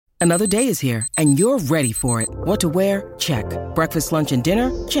Another day is here, and you're ready for it. What to wear? Check. Breakfast, lunch, and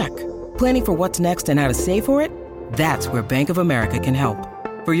dinner? Check. Planning for what's next and how to save for it? That's where Bank of America can help.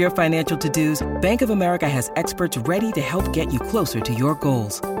 For your financial to-dos, Bank of America has experts ready to help get you closer to your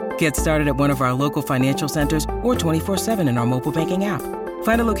goals. Get started at one of our local financial centers or 24/7 in our mobile banking app.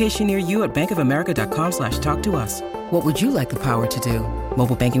 Find a location near you at bankofamerica.com/talktous. What would you like the power to do?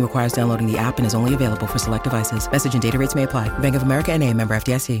 Mobile banking requires downloading the app and is only available for select devices. Message and data rates may apply. Bank of America N.A., member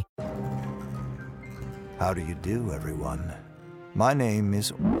FDIC. How do you do, everyone? My name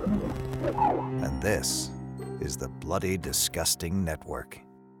is... And this is the Bloody Disgusting Network.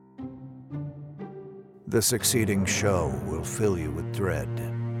 The succeeding show will fill you with dread.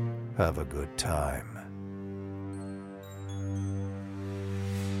 Have a good time.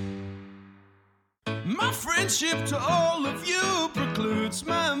 My friendship to all of you precludes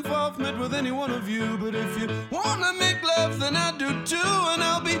my involvement with any one of you. But if you wanna make love, then I do too, and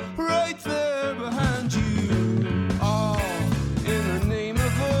I'll be right there behind you. All in the name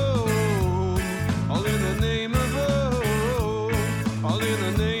of oh, all in the name of oh, all in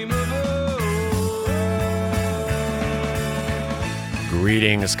the name of oh.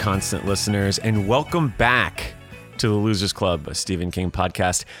 Greetings, constant listeners, and welcome back to the Losers Club, a Stephen King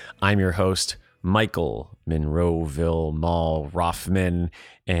podcast. I'm your host, Michael Monroeville Mall Rothman,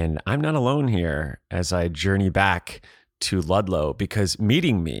 and I'm not alone here as I journey back to Ludlow, because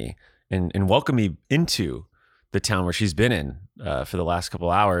meeting me and welcome me into the town where she's been in for the last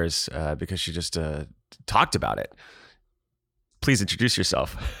couple hours because she just talked about it. Please introduce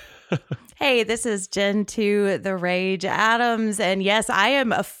yourself. Hey, this is Jen to the Rage Adams, and yes, I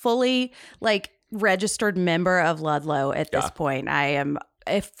am a fully registered member of Ludlow at this point.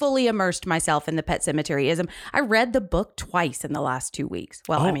 I fully immersed myself in the Pet Cemeteryism. I read the book twice in the last 2 weeks.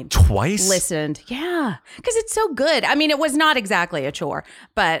 Well, twice? Listened. Yeah, because it's so good. I mean, it was not exactly a chore,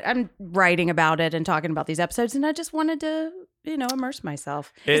 but I'm writing about it and talking about these episodes, and I just wanted to, immerse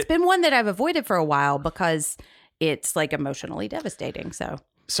myself. It's been one that I've avoided for a while because it's emotionally devastating. So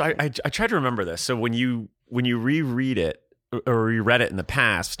I tried to remember this. So when you reread it, or reread it in the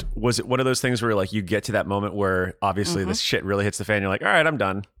past, was it one of those things where you get to that moment where obviously this shit really hits the fan? You're like, all right, I'm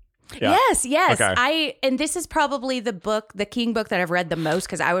done. Yeah. Yes. Okay. And this is probably the King book that I've read the most,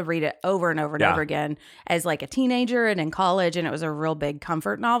 because I would read it over and over and over again as a teenager and in college. And it was a real big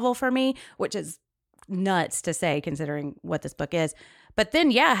comfort novel for me, which is nuts to say considering what this book is. But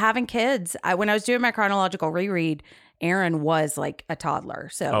then, having kids, when I was doing my chronological reread, Aaron was a toddler.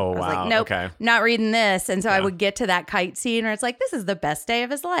 So I was like, nope, not reading this. And so I would get to that kite scene where it's this is the best day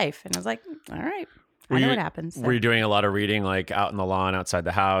of his life. And I was like, all right, I know what happens. So. Were you doing a lot of reading out in the lawn, outside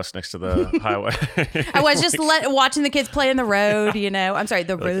the house, next to the highway? I was just watching the kids play in the road, I'm sorry,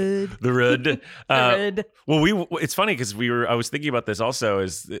 the road. The road. The road. Well, it's funny because I was thinking about this also.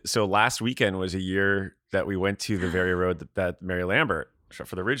 So last weekend was a year that we went to the very road that Mary Lambert shot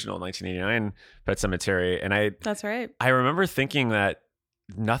for the original 1989 Pet Sematary. And That's right. I remember thinking that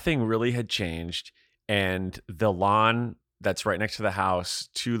nothing really had changed, and the lawn that's right next to the house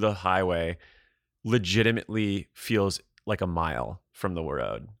to the highway legitimately feels like a mile from the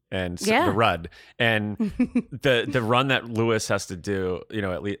road and the rud, and the run that Lewis has to do,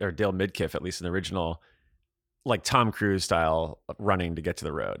 at least, or Dale Midkiff, at least in the original, Tom Cruise style running to get to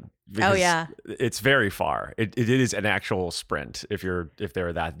the road. Because it's very far. It is an actual sprint if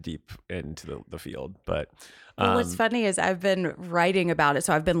they're that deep into the field. But what's funny is I've been writing about it,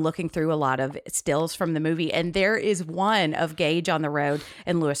 so I've been looking through a lot of stills from the movie, and there is one of Gage on the road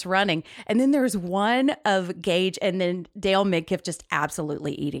and Lewis running, and then there's one of Gage and then Dale Midkiff just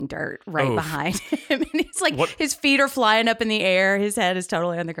absolutely eating dirt behind him, and it's his feet are flying up in the air, his head is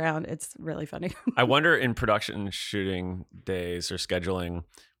totally on the ground. It's really funny. I wonder, in production shooting days or scheduling,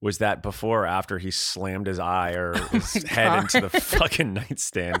 was that before or after he slammed his eye or his head into the fucking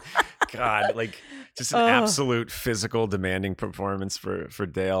nightstand? God, just an absolute physical demanding performance for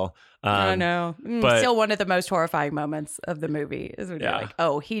Dale. I know. But still one of the most horrifying moments of the movie is when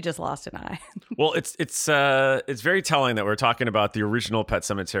you're he just lost an eye. Well, it's very telling that we're talking about the original Pet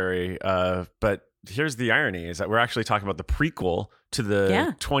Sematary, but here's the irony, is that we're actually talking about the prequel to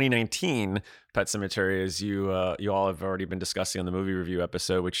the 2019 Pet Sematary, as you all have already been discussing on the movie review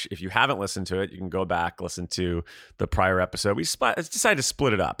episode, which if you haven't listened to it, you can go back, listen to the prior episode. We decided to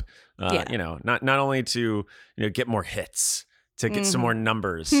split it up, not only to get more hits, to get some more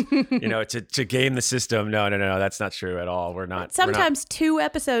numbers, to game the system. No, that's not true at all. We're not. Sometimes 2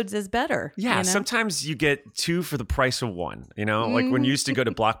 episodes is better. Yeah, sometimes you get 2 for the price of 1. Like when you used to go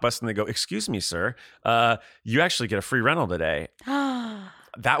to Blockbuster and they go, "Excuse me, sir, you actually get a free rental today."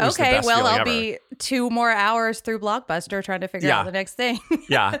 that was the okay, best well, feeling I'll ever. be 2 more hours through Blockbuster trying to figure out the next thing.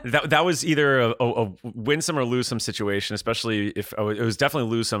 Yeah, that was either a win some or lose some situation, especially if it was definitely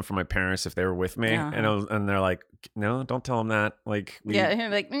lose some for my parents if they were with me, and they're like, no, don't tell them that. Like,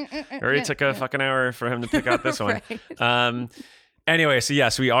 like already took a fucking hour for him to pick out this one. Right. Anyway, so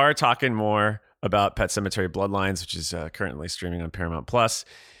yes, we are talking more about Pet Sematary Bloodlines, which is currently streaming on Paramount Plus,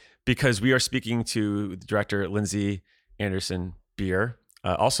 because we are speaking to the director Lindsey Anderson Beer,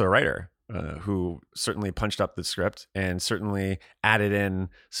 also a writer, who certainly punched up the script and certainly added in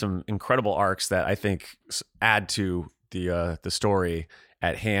some incredible arcs that I think add to the story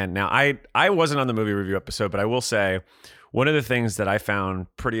at hand. Now, I wasn't on the movie review episode, but I will say one of the things that I found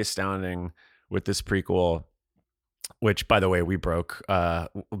pretty astounding with this prequel, which, by the way, we broke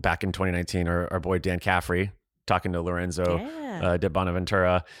back in 2019, our boy Dan Caffrey, talking to Lorenzo de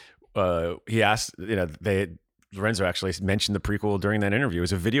Bonaventura, he asked, Lorenzo actually mentioned the prequel during that interview. It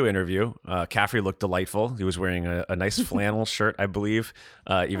was a video interview. Caffrey looked delightful. He was wearing a nice flannel shirt, I believe,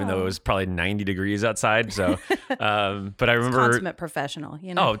 even though it was probably 90 degrees outside. So, but I remember, consummate professional.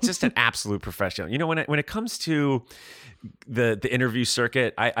 Oh, just an absolute professional. When it comes to the interview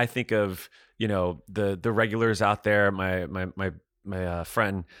circuit, I think of the regulars out there. My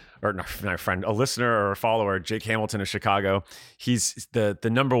friend, or not my friend, a listener or a follower, Jake Hamilton of Chicago. He's the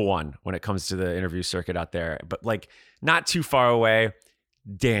number one when it comes to the interview circuit out there. But like not too far away,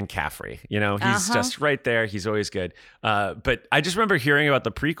 Dan Caffrey. He's just right there. He's always good. But I just remember hearing about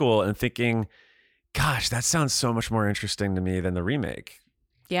the prequel and thinking, gosh, that sounds so much more interesting to me than the remake.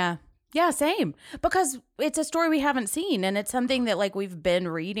 Yeah. Yeah, same. Because it's a story we haven't seen, and it's something that like we've been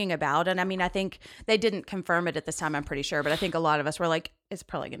reading about. And I mean, I think they didn't confirm it at this time, I'm pretty sure, but I think a lot of us were like, it's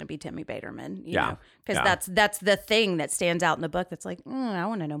probably going to be Timmy Baterman, you know, because that's the thing that stands out in the book. That's like, I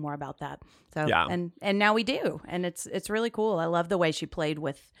want to know more about that. So and now we do, and it's really cool. I love the way she played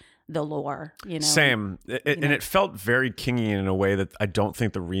with the lore, Same. And it felt very Kingy in a way that I don't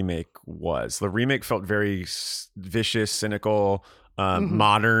think the remake was. The remake felt very vicious, cynical,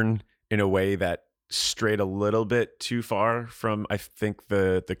 modern, in a way that strayed a little bit too far from, I think,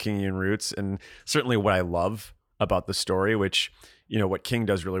 the Kingian roots, and certainly what I love about the story, which, what King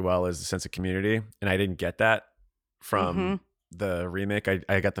does really well is the sense of community. And I didn't get that from the remake.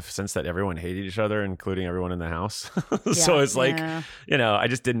 I got the sense that everyone hated each other, including everyone in the house. So it's like, I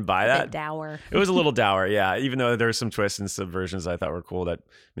just didn't buy that. A bit dour. It was a little dour. Yeah. Even though there were some twists and subversions I thought were cool that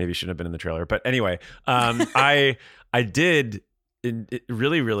maybe shouldn't have been in the trailer. But anyway, I did, it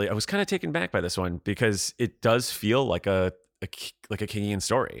really, really, I was kind of taken back by this one because it does feel like a Kingian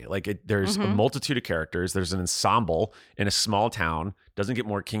story. Like there's a multitude of characters. There's an ensemble in a small town. Doesn't get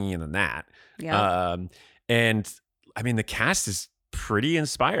more Kingian than that. Yeah. And I mean, the cast is pretty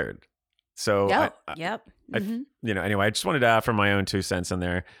inspired. So anyway, I just wanted to offer my own 2 cents on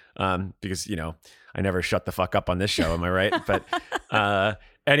there because, I never shut the fuck up on this show. Am I right? But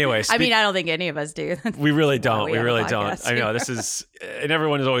anyway, I mean, I don't think any of us do. We really don't. We really don't. I know this is, and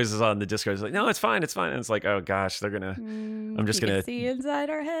everyone is always on the Discord. It's like, no, it's fine. It's fine. And it's like, oh gosh, they're going to, I'm just going to see inside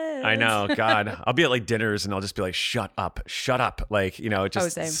our heads. I know. God, I'll be at like dinners and I'll just be like, shut up. Like,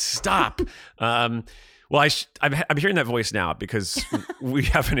 just stop. Well, I'm hearing that voice now because we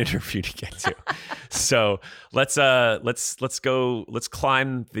have an interview to get to. So let's go. Let's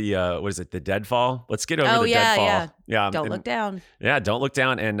climb the what is it? The deadfall. Let's get over the deadfall. Yeah. Don't look down. Yeah, don't look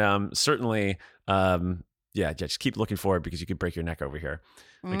down. And certainly, just keep looking forward because you could break your neck over here.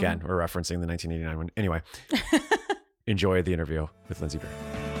 Again, we're referencing the 1989 one. Anyway, enjoy the interview with Lindsey Beer.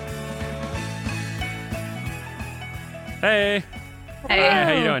 Hey. Hey.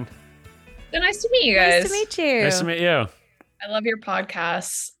 How you doing? So nice to meet you guys. Nice to meet you. Nice to meet you. I love your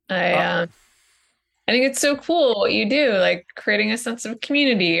podcasts. I think it's so cool what you do, like creating a sense of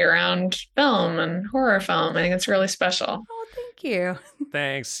community around film and horror film. I think it's really special. Oh, thank you.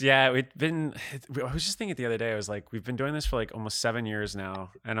 Thanks. Yeah, I was just thinking the other day, I was like, we've been doing this for like almost 7 years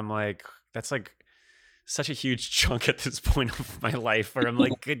now. And I'm like, that's like such a huge chunk at this point of my life where I'm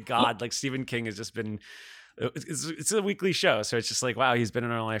like, good God, like Stephen King has just been, it's a weekly show. So it's just like, wow, he's been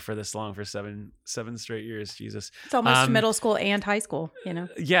in our life for this long, for seven straight years. Jesus. It's almost middle school and high school,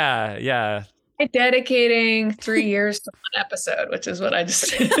 Yeah. Dedicating 3 years to one episode, which is what I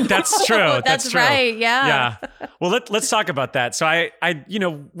just did. That's true. That's true. right. Yeah. Well, let's talk about that. So I,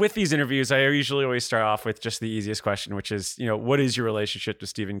 with these interviews, I usually always start off with just the easiest question, which is, what is your relationship to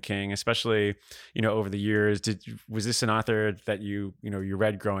Stephen King, especially, over the years? Was this an author that you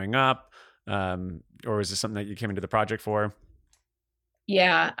read growing up? Or is this something that you came into the project for?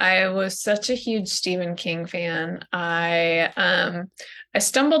 Yeah, I was such a huge Stephen King fan. I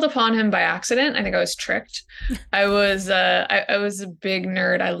stumbled upon him by accident. I think I was tricked. I was a big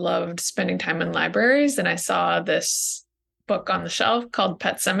nerd. I loved spending time in libraries, and I saw this book on the shelf called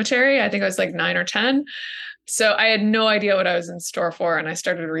Pet Sematary. I think I was like 9 or 10. So I had no idea what I was in store for, and I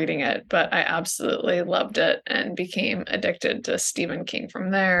started reading it, but I absolutely loved it and became addicted to Stephen King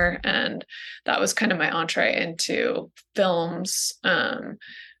from there. And that was kind of my entree into films. I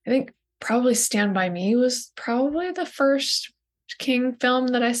think probably Stand By Me was probably the first King film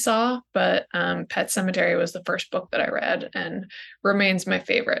that I saw, but Pet Sematary was the first book that I read and remains my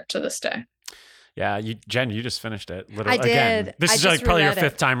favorite to this day. Yeah, Jen, you just finished it. I did. Again, this is like probably your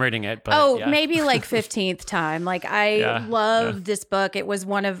fifth time reading it. But yeah. Maybe like 15th time. Like I loved this book. It was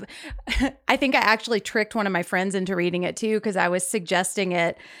one of, I think I actually tricked one of my friends into reading it too, because I was suggesting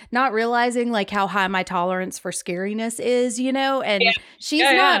it, not realizing like how high my tolerance for scariness is, and she's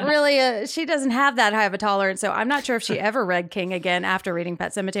not really she doesn't have that high of a tolerance. So I'm not sure if she ever read King again after reading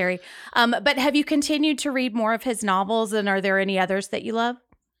Pet Sematary. But have you continued to read more of his novels, and are there any others that you love?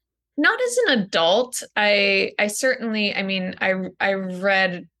 Not as an adult. I certainly, I mean, I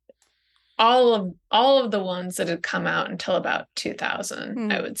read all of the ones that had come out until about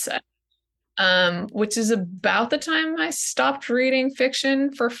 2000, I would say. Which is about the time I stopped reading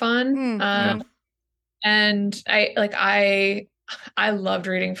fiction for fun. And I loved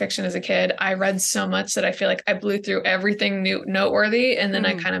reading fiction as a kid. I read so much that I feel like I blew through everything noteworthy, and then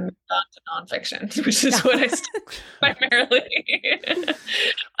I kind of moved on to nonfiction, which is what I studied primarily.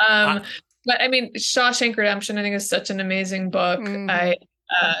 But I mean, Shawshank Redemption, I think, is such an amazing book. I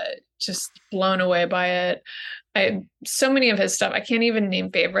just blown away by it. So many of his stuff, I can't even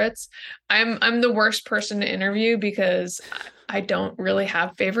name favorites. I'm the worst person to interview because I don't really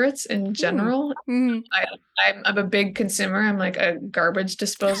have favorites in general. I'm a big consumer. I'm like a garbage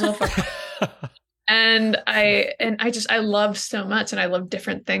disposal. And I love so much, and I love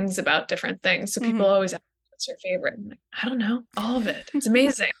different things about different things. So people always ask, what's your favorite? I'm like, I don't know, all of it. It's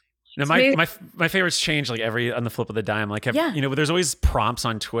amazing. No, my favorites change like on the flip of the dime. Like, there's always prompts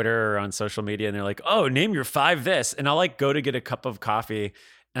on Twitter or on social media, and they're like, "Oh, name your 5 this," and I'll like go to get a cup of coffee,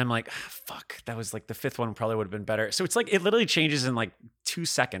 and I'm like, "Fuck, that was like the 5th one probably would have been better." So it's like it literally changes in like 2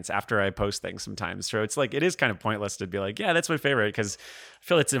 seconds after I post things sometimes. So it's like it is kind of pointless to be like, "Yeah, that's my favorite," because I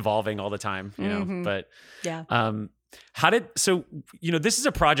feel it's evolving all the time, you know. But this is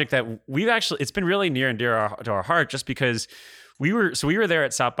a project that we've actually, it's been really near and dear to our heart, just because we were there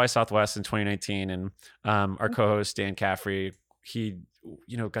at South by Southwest in 2019, and our co-host Dan Caffrey, he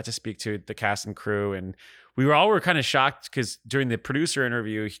got to speak to the cast and crew, and we were kind of shocked because during the producer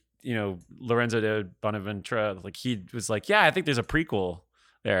interview, Lorenzo de Bonaventura, like he was like, "Yeah, I think there's a prequel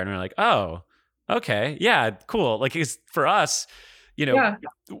there," and we're like, "Oh, okay, yeah, cool." Like it's for us,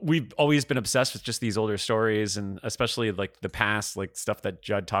 we've always been obsessed with just these older stories, and especially like the past, like stuff that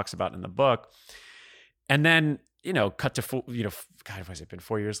Judd talks about in the book, and then. Cut to God, has it been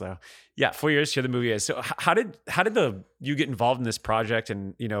 4 years now? Yeah, 4 years here the movie is. So how did you get involved in this project,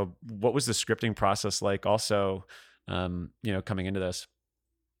 and what was the scripting process like? Also, coming into this.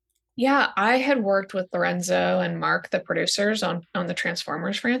 Yeah, I had worked with Lorenzo and Mark, the producers, on the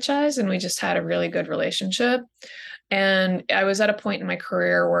Transformers franchise, and we just had a really good relationship. And I was at a point in my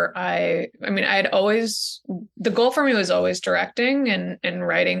career where the goal for me was always directing, and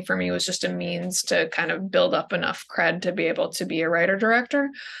writing for me was just a means to kind of build up enough cred to be able to be a writer director.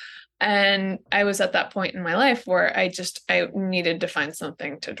 And I was at that point in my life where I needed to find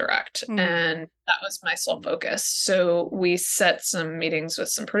something to direct. And that was my sole focus. So we set some meetings with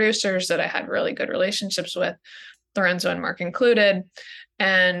some producers that I had really good relationships with, Lorenzo and Mark included.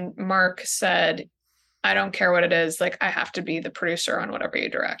 And Mark said, "I don't care what it is. Like, I have to be the producer on whatever you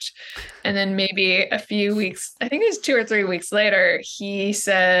direct." And then maybe a few weeks, I think it was 2 or 3 weeks later, he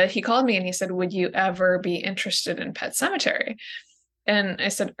called me and he said, "Would you ever be interested in Pet Sematary?" And I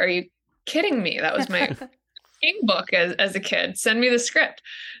said, "Are you kidding me? That was my King book as a kid. Send me the script."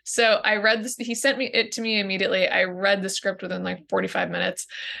 So I read this. He sent it to me immediately. I read the script within like 45 minutes,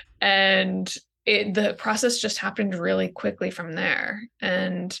 and the process just happened really quickly from there.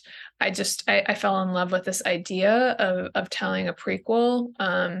 And I fell in love with this idea of telling a prequel.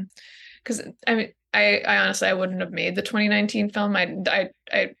 Because I honestly, I wouldn't have made the 2019 film. I'm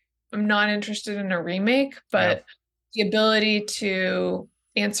not interested in a remake, but the ability to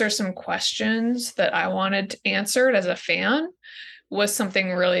answer some questions that I wanted answered as a fan was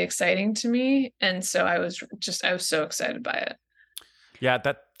something really exciting to me. And so I was so excited by it. Yeah,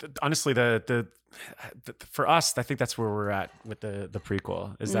 that honestly, the for us, I think that's where we're at with the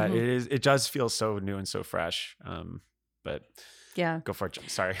prequel, is that it does feel so new and so fresh. But Yeah. Go for it.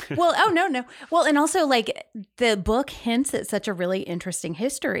 Sorry. Well, oh, no. Well, and also like the book hints at such a really interesting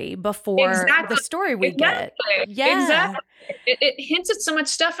history before the story we get. Yeah. Exactly. It hints at so much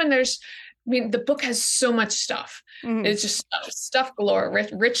stuff, and the book has so much stuff. Mhm. It's just stuff galore,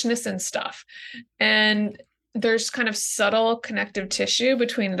 richness and stuff. And there's kind of subtle connective tissue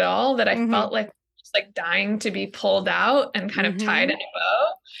between it all that I felt like was like dying to be pulled out and kind of tied in a bow.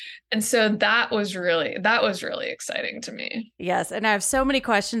 And so that was really exciting to me. Yes. And I have so many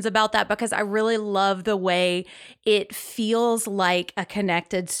questions about that because I really love the way it feels like a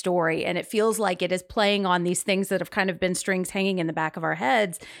connected story. And it feels like it is playing on these things that have kind of been strings hanging in the back of our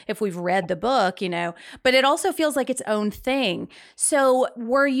heads if we've read the book, you know, but it also feels like its own thing. So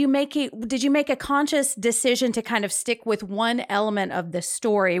did you make a conscious decision to kind of stick with one element of the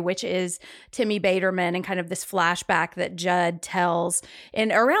story, which is Timmy Baterman and kind of this flashback that Judd tells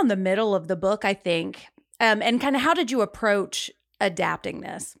in around the middle of the book, I think. And kind of how did you approach adapting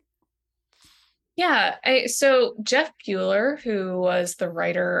this? Yeah. So Jeff Bueller, who was the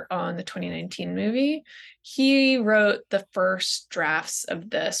writer on the 2019 movie, he wrote the first drafts of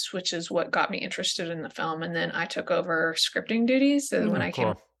this, which is what got me interested in the film. And then I took over scripting duties when I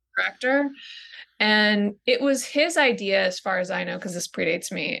came director. And it was his idea, as far as I know, because this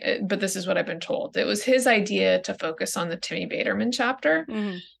predates me, but this is what I've been told. It was his idea to focus on the Timmy Baterman chapter.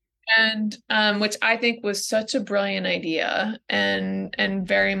 And which I think was such a brilliant idea and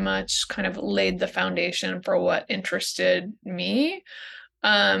very much kind of laid the foundation for what interested me.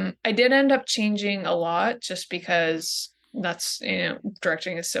 I did end up changing a lot just because that's,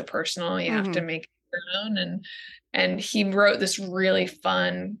 directing is so personal. You have to make it your own. And he wrote this really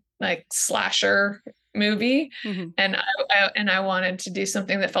fun, like, slasher movie. And I wanted to do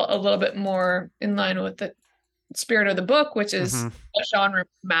something that felt a little bit more in line with the spirit of the book, which is a genre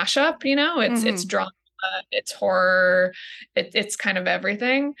mashup. It's drama, it's horror, it's kind of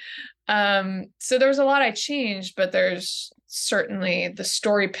everything. So there's a lot I changed, but there's certainly the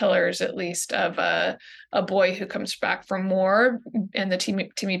story pillars, at least, of a boy who comes back from war, and the Timmy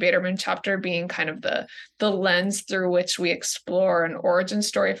Baterman chapter being kind of the lens through which we explore an origin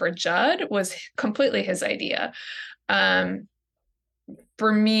story for Judd was completely his idea.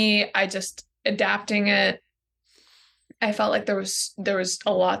 For me, I just adapting it, I felt like there was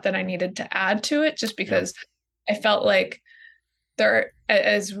a lot that I needed to add to it, just because I felt like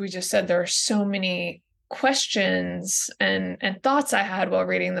as we just said, there are so many questions and thoughts I had while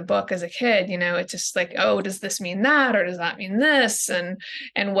reading the book as a kid. It's just like, oh, does this mean that, or does that mean this, and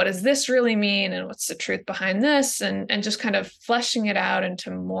what does this really mean, and what's the truth behind this, and just kind of fleshing it out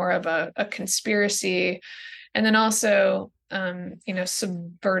into more of a conspiracy, and then also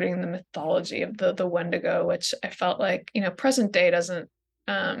subverting the mythology of the Wendigo, which I felt like, present day doesn't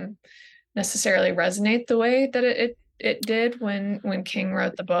necessarily resonate the way that it did when King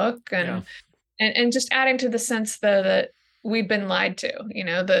wrote the book, and just adding to the sense that we've been lied to.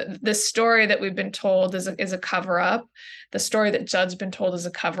 The story that we've been told is a cover up. The story that Judd's been told is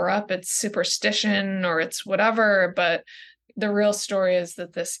a cover up. It's superstition or it's whatever, but the real story is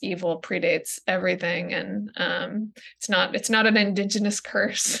that this evil predates everything, and it's not an indigenous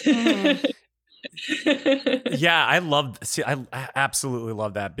curse. Yeah, I absolutely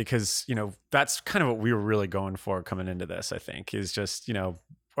love that, because that's kind of what we were really going for coming into this. I think is just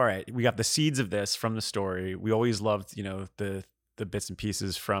all right, we got the seeds of this from the story. We always loved the bits and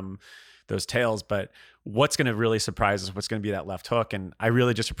pieces from those tales, but what's going to really surprise us, what's going to be that left hook? And I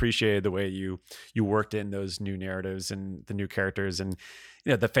really just appreciated the way you worked in those new narratives and the new characters, and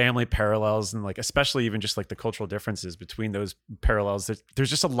the family parallels, and like especially even just like the cultural differences between those parallels. There's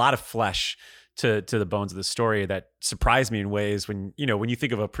just a lot of flesh to the bones of the story that surprised me in ways when you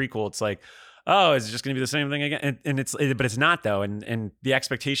think of a prequel, it's like, oh, is it just going to be the same thing again? But it's not, though. And the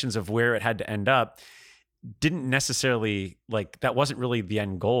expectations of where it had to end up didn't necessarily, like, that wasn't really the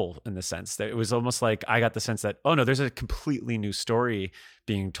end goal, in the sense that it was almost like I got the sense that, oh no, there's a completely new story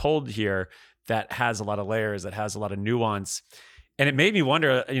being told here that has a lot of layers, that has a lot of nuance. And it made me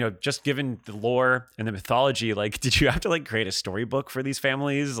wonder, just given the lore and the mythology, like, did you have to like create a storybook for these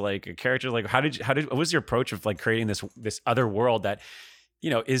families, like a character? Like, what was your approach of like creating this other world that,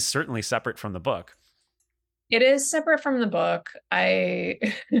 is certainly separate from the book? It is separate from the book. I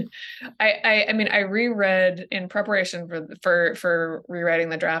mean, I reread in preparation for rewriting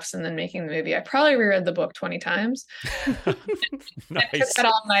the drafts and then making the movie. I probably reread the book 20 times. Nice. I took out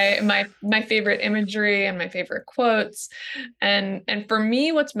all my favorite imagery and my favorite quotes. And for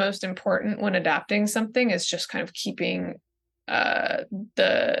me, what's most important when adapting something is just kind of keeping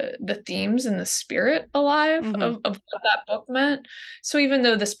the themes and the spirit alive of what that book meant. So even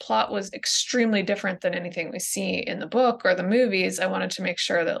though this plot was extremely different than anything we see in the book or the movies, I wanted to make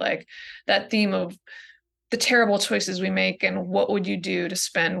sure that like that theme of the terrible choices we make and what would you do to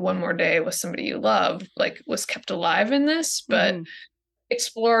spend one more day with somebody you love, like was kept alive in this, but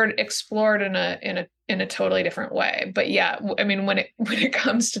explored in a totally different way. But yeah, I mean, when it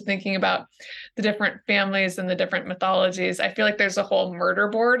comes to thinking about the different families and the different mythologies, I feel like there's a whole murder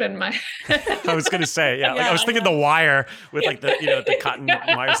board in my head. I was gonna say, yeah, like I was thinking The Wire with like the, you know, the cotton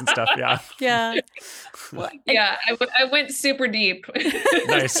wires and stuff. Yeah. Yeah. Well, yeah, I went super deep.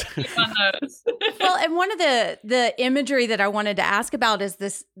 Nice. On those. Well, and one of the imagery that I wanted to ask about is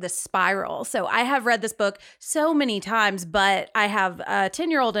the spiral. So I have read this book so many times, but I have a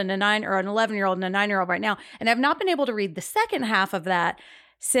 10-year-old and an 11-year-old and a 9-year-old right now, and I've not been able to read the second half of that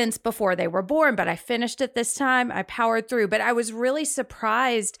since before they were born, but I finished it this time. I powered through, but I was really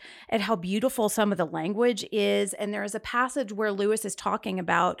surprised at how beautiful some of the language is. And there is a passage where Lewis is talking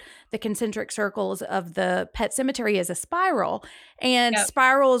about the concentric circles of the pet cemetery as a spiral. And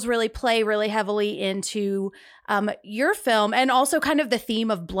spirals really play really heavily into your film and also kind of the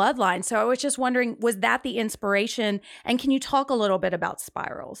theme of Bloodlines. So I was just wondering, was that the inspiration? And can you talk a little bit about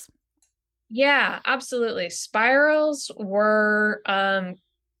spirals? Yeah, absolutely. Spirals were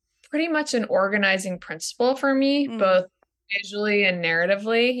pretty much an organizing principle for me, both visually and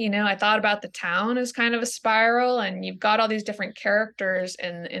narratively. You know, I thought about the town as kind of a spiral, and you've got all these different characters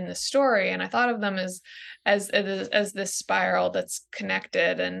in the story, and I thought of them as this spiral that's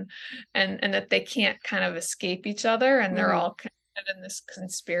connected and that they can't kind of escape each other, and they're all connected in this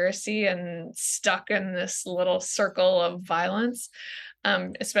conspiracy and stuck in this little circle of violence,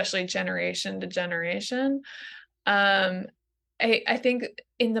 especially generation to generation. I think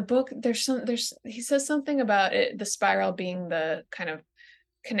in the book he says something about it, the spiral being the kind of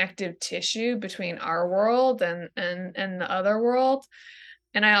connective tissue between our world and the other world.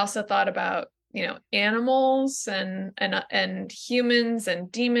 And I also thought about, you know, animals and humans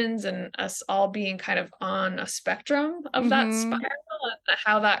and demons and us all being kind of on a spectrum of that spiral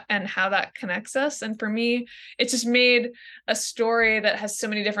and how that connects us. And for me, it just made a story that has so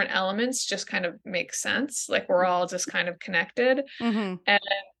many different elements just kind of make sense. Like we're all just kind of connected.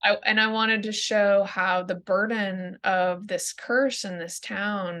 And I wanted to show how the burden of this curse in this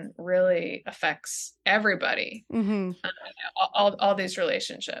town really affects everybody, all these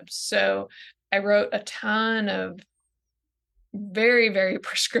relationships. So I wrote a ton of very, very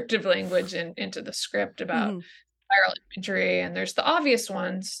prescriptive language into the script about spiral imagery. And there's the obvious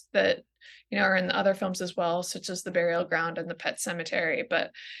ones that, you know, are in the other films as well, such as the burial ground and the pet cemetery.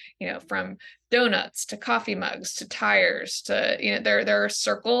 But, you know, from donuts to coffee mugs to tires to, you know, there are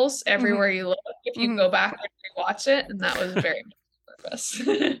circles everywhere you look if you go back and rewatch it. And that was very purpose.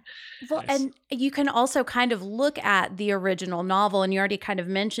 Well, and you can also kind of look at the original novel, and you already kind of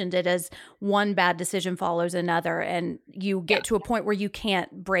mentioned it as one bad decision follows another, and you get to a point where you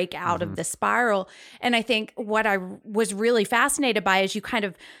can't break out of the spiral. And I think what I was really fascinated by is you kind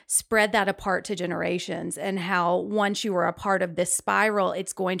of spread that apart to generations, and how once you were a part of this spiral,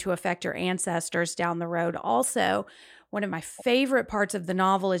 it's going to affect your ancestors down the road also. One of my favorite parts of the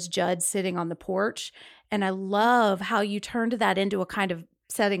novel is Judd sitting on the porch. And I love how you turned that into a kind of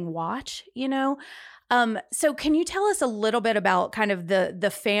setting watch, you know? So can you tell us a little bit about kind of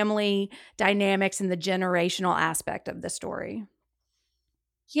the family dynamics and the generational aspect of the story?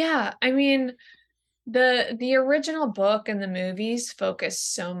 Yeah, I mean, the original book and the movies focus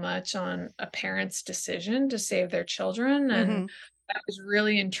so much on a parent's decision to save their children. And I was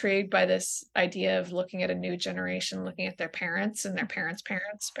really intrigued by this idea of looking at a new generation, looking at their parents and their parents,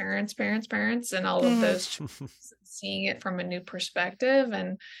 and all of those choices, seeing it from a new perspective,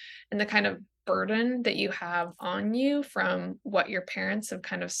 and the kind of burden that you have on you from what your parents have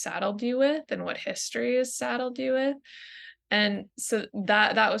kind of saddled you with and what history has saddled you with. And so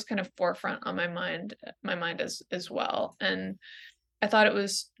that was kind of forefront on my mind as well. And I thought it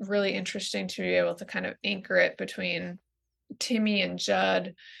was really interesting to be able to kind of anchor it between Timmy and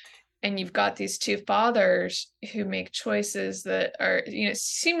Judd, and you've got these two fathers who make choices that are, you know,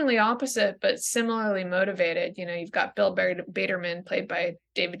 seemingly opposite but similarly motivated. You know, you've got Bill Baderman, played by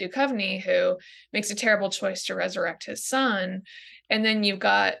David Duchovny, who makes a terrible choice to resurrect his son, and then you've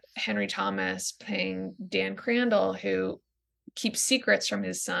got Henry Thomas playing Dan Crandall, who keeps secrets from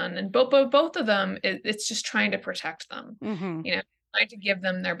his son, and both of them, it's just trying to protect them. You know, trying to give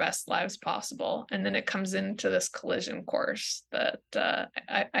them their best lives possible. And then it comes into this collision course that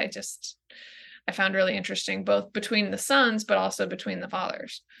I found really interesting, both between the sons, but also between the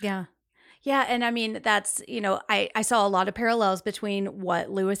fathers. Yeah. Yeah, and I mean that's, I saw a lot of parallels between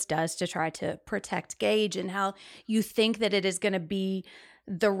what Lewis does to try to protect Gage and how you think that it is going to be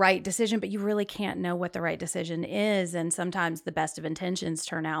the right decision, but you really can't know what the right decision is, and sometimes the best of intentions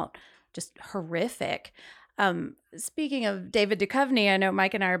turn out just horrific. Speaking of David Duchovny, I know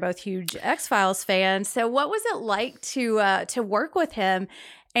Mike and I are both huge X-Files fans. So what was it like to work with him?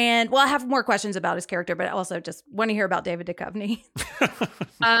 And well, I have more questions about his character, but I also just want to hear about David Duchovny.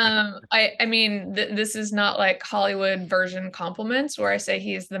 I mean, this is not like Hollywood version compliments where I say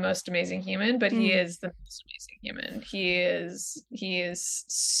he is the most amazing human, but he is the most amazing human. He is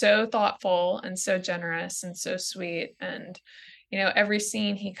so thoughtful and so generous and so sweet. And, every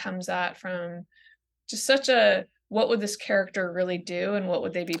scene he comes at from just such a, what would this character really do? And what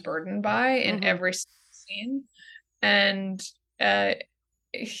would they be burdened by in every scene? And,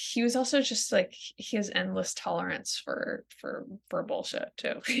 he was also just like, he has endless tolerance for bullshit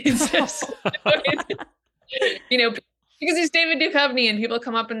too. He's just, because he's David Duchovny and people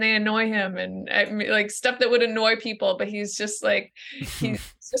come up and they annoy him and I mean, like stuff that would annoy people, but he's just like,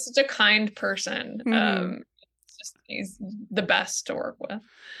 he's just such a kind person. He's the best to work with.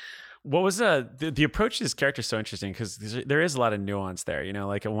 What was the approach to this character is so interesting because there is a lot of nuance there,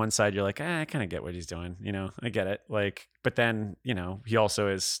 like on one side you're like, I kind of get what he's doing, I get it, like, but then he also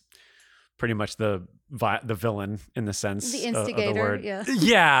is pretty much the villain in the sense the instigator, of the word.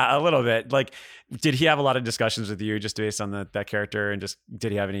 Yeah, a little bit. Like, did he have a lot of discussions with you just based on that character, and just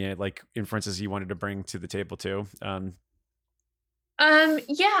did he have any like inferences he wanted to bring to the table too? Yeah,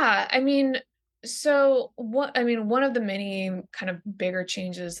 I mean, one of the many kind of bigger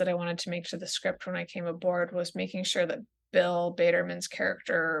changes that I wanted to make to the script when I came aboard was making sure that Bill Baderman's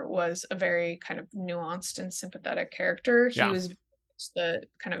character was a very kind of nuanced and sympathetic character. He was the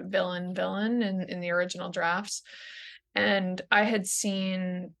kind of villain in the original drafts. And I had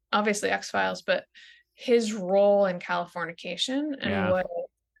seen obviously X-Files, but his role in Californication and what a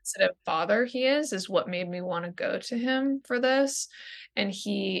sensitive father he is what made me want to go to him for this. And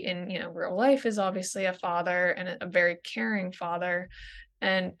he in real life is obviously a father and a very caring father.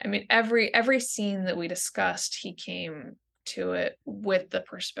 And I mean, every scene that we discussed, he came to it with the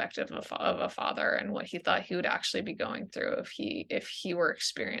perspective of a father and what he thought he would actually be going through if he were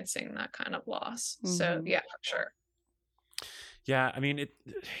experiencing that kind of loss. So yeah, for sure. Yeah, I mean,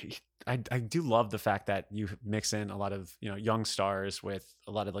 I do love the fact that you mix in a lot of young stars with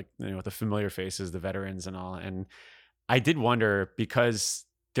a lot of like the familiar faces, the veterans and all. And I did wonder, because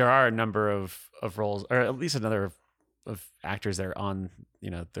there are a number of roles, or at least another of actors that are on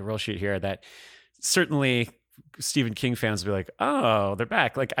the role sheet here, that certainly Stephen King fans will be like, oh, they're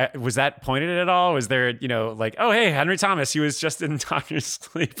back. Like, was that pointed at all? Was there, like, oh, hey, Henry Thomas, he was just in Doctor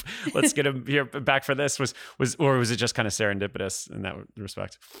Sleep, let's get him here back for this? Or was it just kind of serendipitous in that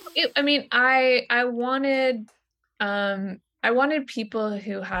respect? I wanted people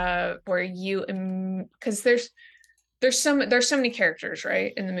who have because there's so many characters,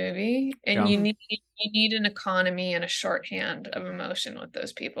 right, in the movie, and you need an economy and a shorthand of emotion with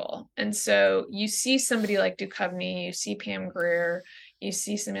those people. And so you see somebody like Duchovny, you see Pam Grier, you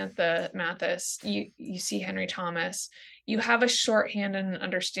see Samantha Mathis, you see Henry Thomas. You have a shorthand and an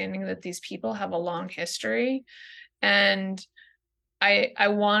understanding that these people have a long history, and I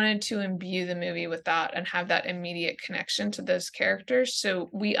wanted to imbue the movie with that and have that immediate connection to those characters. So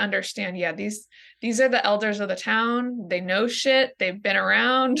we understand, these are the elders of the town. They know shit. They've been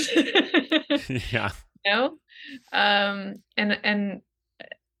around. Yeah. But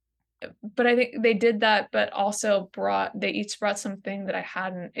I think they did that, but also they each brought something that I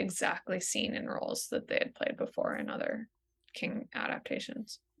hadn't exactly seen in roles that they had played before in other King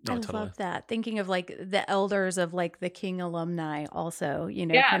adaptations. I love that. Thinking of like the elders of like the King alumni also,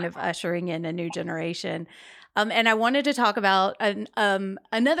 kind of ushering in a new generation. And I wanted to talk about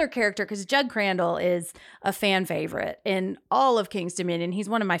another character, because Judd Crandall is a fan favorite in all of King's Dominion. He's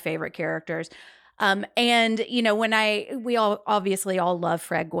one of my favorite characters. And we all obviously all love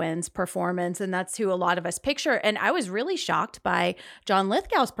Fred Gwynn's performance, and that's who a lot of us picture. And I was really shocked by John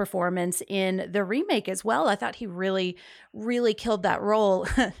Lithgow's performance in the remake as well. I thought he really, really killed that role.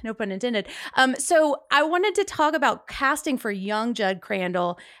 No pun intended. So I wanted to talk about casting for young Judd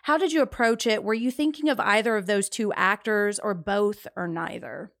Crandall. How did you approach it? Were you thinking of either of those two actors, or both, or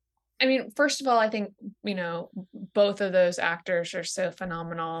neither? I mean, first of all, I think, both of those actors are so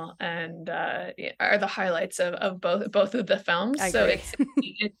phenomenal and are the highlights of both of the films. So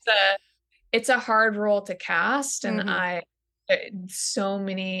it's a hard role to cast. And so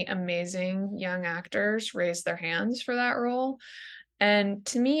many amazing young actors raised their hands for that role. And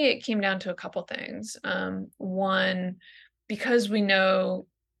to me, it came down to a couple things. One, because we know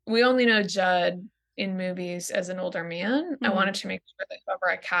we only know Judd in movies as an older man. I Mhm. wanted to make sure that whoever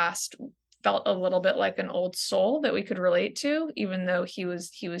I cast felt a little bit like an old soul that we could relate to, even though he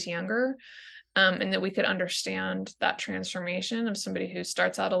was younger. And that we could understand that transformation of somebody who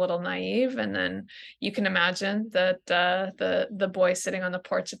starts out a little naive, and then you can imagine that the boy sitting on the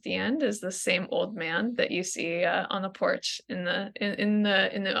porch at the end is the same old man that you see on the porch in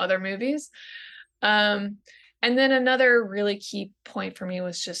the other movies. And then another really key point for me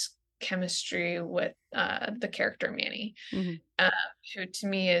was just chemistry with the character Manny, Mhm. who to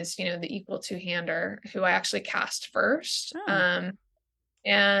me is, you know, the equal two-hander who I actually cast first. Oh.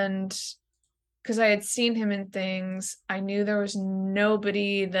 And because I had seen him in things, I knew there was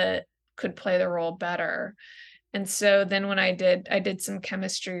nobody that could play the role better. And so then when I did some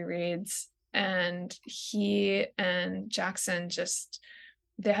chemistry reads, and he and Jackson just,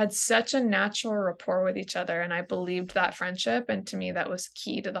 they had such a natural rapport with each other, and I believed that friendship, and to me that was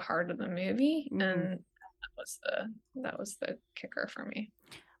key to the heart of the movie. Mhm. And that was the kicker for me.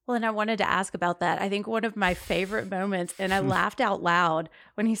 Well, and I wanted to ask about that. I think one of my favorite moments, and I laughed out loud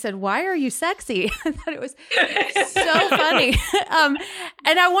when he said, "Why are you sexy?" I thought it was so funny.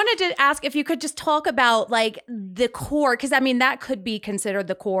 And I wanted to ask if you could just talk about like the core, because I mean that could be considered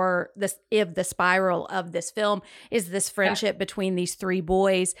the core, this if the spiral of this film is this friendship between these three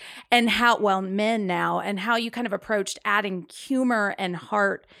boys, and how, well, men now, and how you kind of approached adding humor and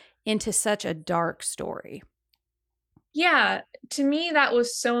heart into such a dark story. Yeah, to me that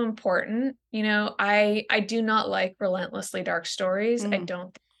was so important. You know, I do not like relentlessly dark stories. I Mhm.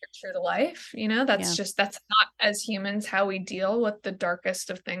 don't think they're true to life. You know, Yeah. that's not, as humans, how we deal with the darkest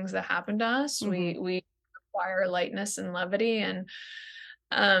of things that happen to us. Mhm. We require lightness and levity, and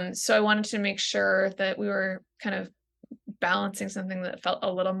so I wanted to make sure that we were kind of balancing something that felt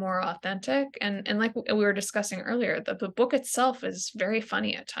a little more authentic. And like we were discussing earlier, the book itself is very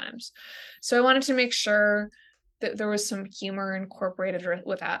funny at times. So I wanted to make sure that there was some humor incorporated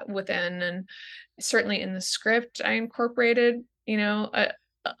with that within. And certainly in the script, I incorporated, you know,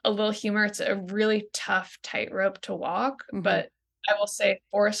 a little humor. It's a really tough tightrope to walk, Mhm. but I will say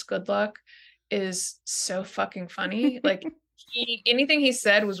Forrest Goodluck is so fucking funny. Like, anything he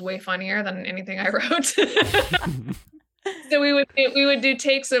said was way funnier than anything I wrote. So we would do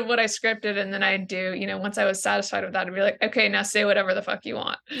takes of what I scripted, and then I'd do, you know, once I was satisfied with that, I'd be like, okay, now say whatever the fuck you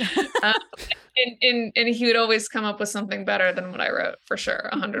want. Um, and he would always come up with something better than what I wrote, for sure,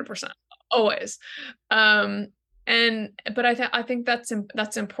 100%, always. Um, but I think that's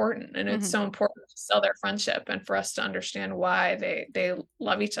important, and it's Mhm. so important to sell their friendship and for us to understand why they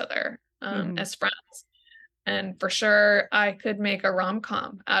love each other Mhm. as friends. And for sure, I could make a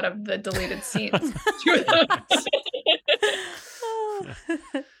rom-com out of the deleted scenes. Oh.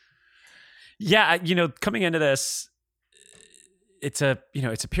 Yeah, coming into this, it's a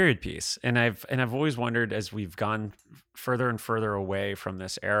period piece, and I've always wondered, as we've gone further and further away from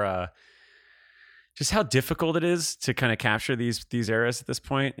this era, just how difficult it is to kind of capture these eras at this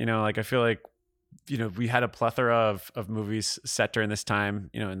point. Like, I feel like we had a plethora of movies set during this time,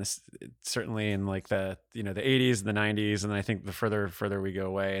 in this, certainly in like the 80s and the 90s, and I think the further we go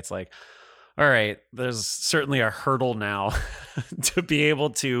away, it's like, all right, there's certainly a hurdle now to be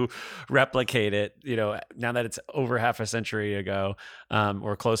able to replicate it, now that it's over half a century ago,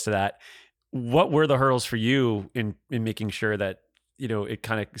 or close to that. What were the hurdles for you in making sure that, it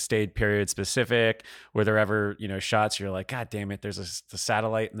kind of stayed period specific? Were there ever, shots you're like, God damn it, there's the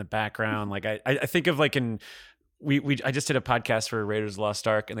satellite in the background? Like, I think of like I just did a podcast for Raiders of the Lost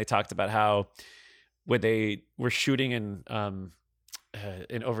Ark, and they talked about how when they were shooting in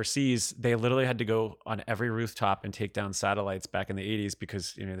overseas, they literally had to go on every rooftop and take down satellites back in the 80s,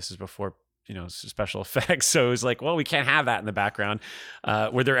 because this is before special effects. So it was like, well, we can't have that in the background.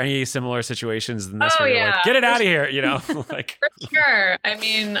 Were there any similar situations than this Oh where you're yeah, like, get it out of here, like? for sure. I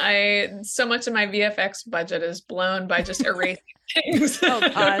mean, so much of my VFX budget is blown by just erasing things. Oh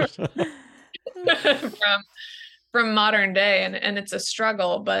gosh. from modern day, and it's a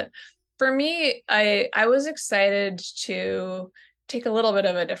struggle. But for me, I was excited to take a little bit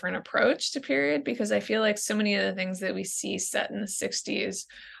of a different approach to period, because I feel like so many of the things that we see set in the 60s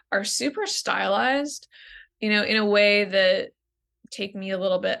are super stylized, in a way that take me a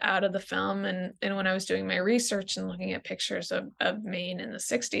little bit out of the film. And when I was doing my research and looking at pictures of Maine in the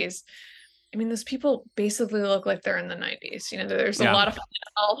 60s, I mean, those people basically look like they're in the 90s. There's a Yeah. lot of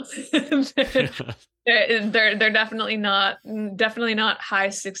they're definitely not high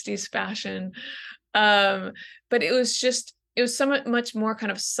 60s fashion. But it was just it was so much more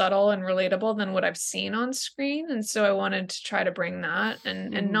kind of subtle and relatable than what I've seen on screen. And so I wanted to try to bring that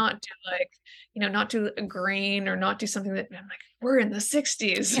and not do like, not do a grain or not do something that I'm like, we're in the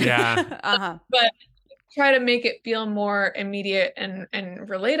 60s. Yeah. But try to make it feel more immediate and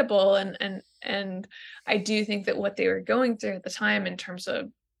relatable. And I do think that what they were going through at the time in terms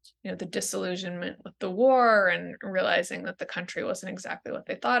of, the disillusionment with the war and realizing that the country wasn't exactly what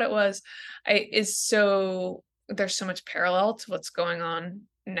they thought it was, there's so much parallel to what's going on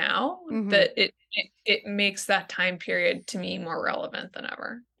now that it makes that time period to me more relevant than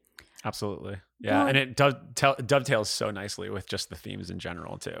ever. Absolutely. Yeah. And it dovetails so nicely with just the themes in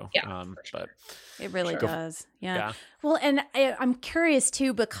general too. Yeah, but it really does. Yeah. Yeah. Well, and I'm curious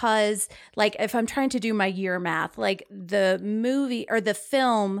too, because like, if I'm trying to do my year math, like the movie or the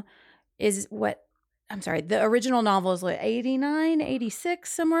film is the original novel is like 89, 86,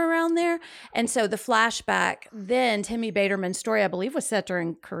 somewhere around there. And so the flashback, then Timmy Baterman's story, I believe, was set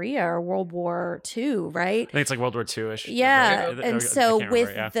during Korea or World War II, right? I think it's like World War II-ish. Yeah. Right? And so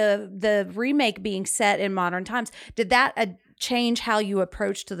with the remake being set in modern times, did that change how you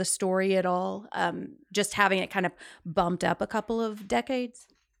approached the story at all? Just having it kind of bumped up a couple of decades?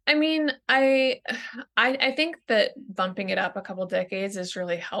 I mean, I think that bumping it up a couple decades is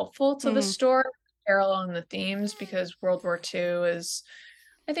really helpful to the story, paralleling the themes, because World War II is,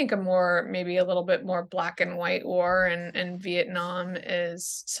 I think, maybe a little bit more black and white war, and Vietnam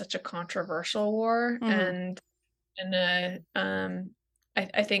is such a controversial war, and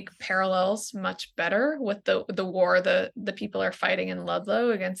I think parallels much better with the war the people are fighting in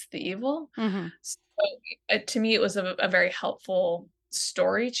Ludlow against the evil. So to me, it was a very helpful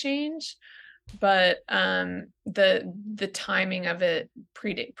story change, but the timing of it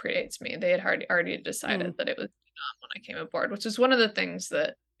predates me. They had already decided that it was when I came aboard, which is one of the things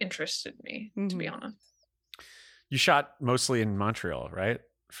that interested me, to be honest. You shot mostly in Montreal, right?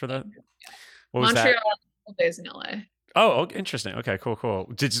 For that? Yeah. What was Montreal, that? days in LA. Oh, interesting. Okay,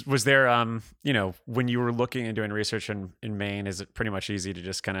 cool. Was there, when you were looking and doing research in Maine, is it pretty much easy to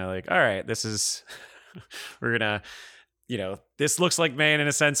just kind of like, all right, this is, we're gonna, this looks like Maine in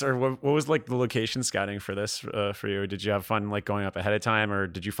a sense, or what was like the location scouting for this for you? Did you have fun like going up ahead of time, or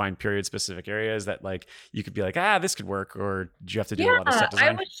did you find period specific areas that like you could be like, this could work, or did you have to do a lot of set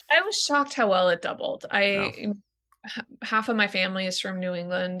design? I was shocked how well it doubled. Half of my family is from New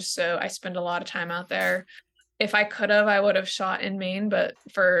England, so I spend a lot of time out there. If I could have, I would have shot in Maine, but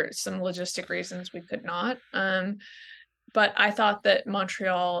for some logistic reasons, we could not. But I thought that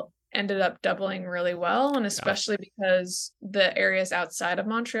Montreal ended up doubling really well, and especially because the areas outside of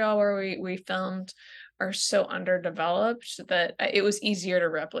Montreal where we filmed are so underdeveloped that it was easier to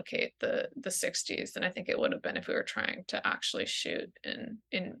replicate the 60s than I think it would have been if we were trying to actually shoot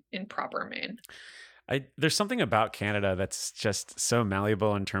in proper Maine. There's something about Canada that's just so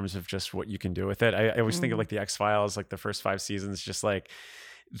malleable in terms of just what you can do with it. I always think of like the X-Files, like the first 5 seasons, just like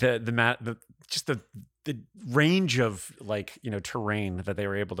the range of like, terrain that they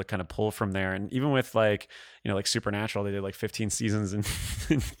were able to kind of pull from there. And even with like, like Supernatural, they did like 15 seasons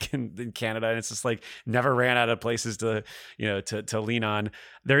in Canada, and it's just like never ran out of places to, to lean on.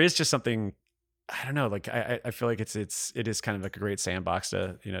 There is just something, I don't know, like I feel like it is kind of like a great sandbox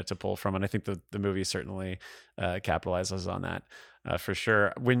to, to pull from. And I think the movie certainly capitalizes on that for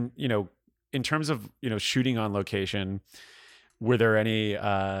sure. When, in terms of, shooting on location, were there any,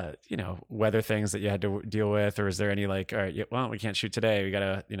 weather things that you had to deal with, or is there any like, all right, well, we can't shoot today, we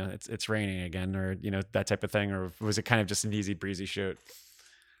gotta, it's raining again, or, that type of thing? Or was it kind of just an easy breezy shoot?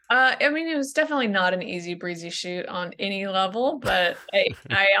 I mean, it was definitely not an easy breezy shoot on any level, but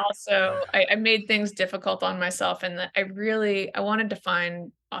I also made things difficult on myself, and that I wanted to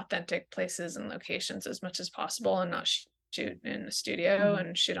find authentic places and locations as much as possible, and not shoot in the studio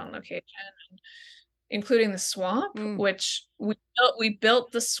and shoot on location, including the swamp, which we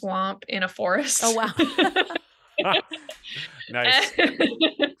built the swamp in a forest. Oh wow. Nice.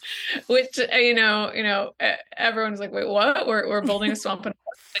 Which everyone's like, wait, what? We're building a swamp in a forest.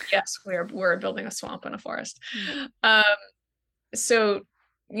 But yes, we're building a swamp in a forest. So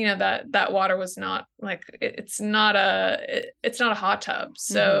that water was not like, it's not a hot tub.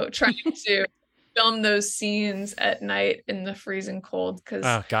 So trying to film those scenes at night in the freezing cold, because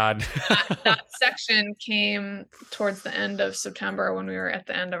oh god, that section came towards the end of September when we were at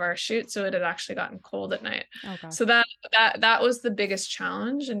the end of our shoot, so it had actually gotten cold at night. So that was the biggest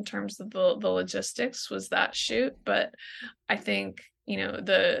challenge in terms of the logistics, was that shoot. But I think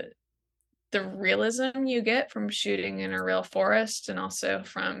the realism you get from shooting in a real forest, and also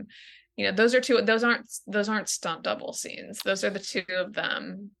from those aren't stunt double scenes, those are the two of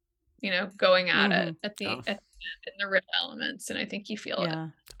them going at it Mm-hmm. at the in the real elements, and I think you feel it. Yeah.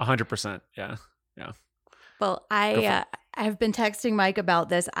 100%. Yeah. Yeah. Well, I've been texting Mike about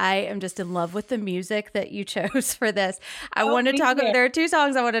this. I am just in love with the music that you chose for this. I want to talk about, there are two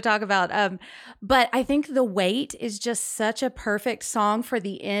songs I want to talk about. But I think The Wait is just such a perfect song for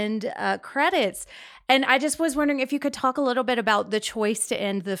the end credits. And I just was wondering if you could talk a little bit about the choice to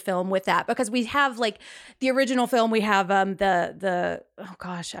end the film with that, because we have like the original film, we have the oh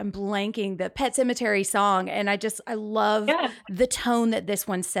gosh, I'm blanking, the Pet Sematary song, and I love the tone that this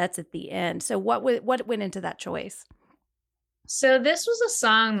one sets at the end. So what went into that choice? So this was a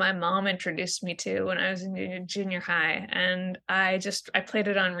song my mom introduced me to when I was in junior high, and I played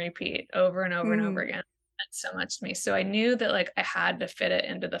it on repeat over and over and over again. It meant so much to me. So I knew that like I had to fit it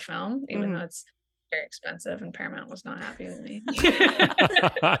into the film, even though it's very expensive and Paramount was not happy with me.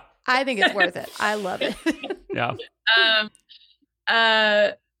 I think it's worth it. I love it. Yeah.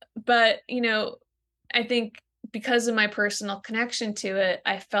 But I think because of my personal connection to it,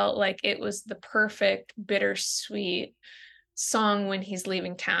 I felt like it was the perfect bittersweet song when he's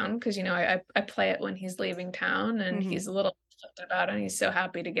leaving town, because I play it when he's leaving town, and he's a little upset about it, and he's so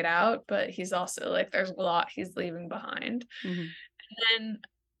happy to get out, but he's also like there's a lot he's leaving behind. And then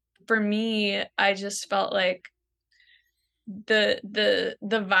for me, I just felt like the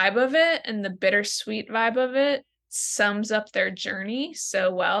vibe of it and the bittersweet vibe of it sums up their journey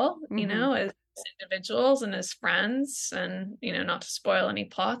so well, as individuals and as friends, and not to spoil any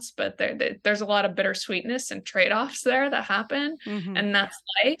plots, but there's a lot of bittersweetness and trade-offs there that happen, and that's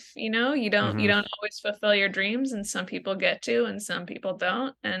life. You don't always fulfill your dreams, and some people get to and some people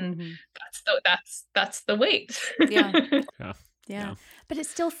don't, and that's the wait. Yeah. But it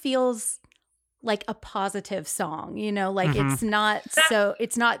still feels like a positive song, like it's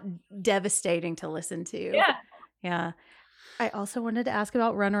not devastating to listen to. Yeah. I also wanted to ask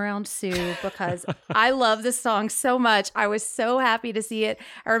about Runaround Sue, because I love this song so much. I was so happy to see it.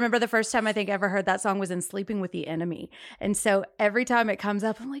 I remember the first time I think I ever heard that song was in Sleeping with the Enemy. And so every time it comes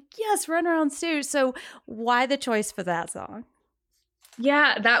up, I'm like, yes, Runaround Sue. So why the choice for that song?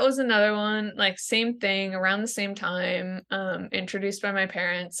 Yeah, that was another one, like same thing, around the same time, introduced by my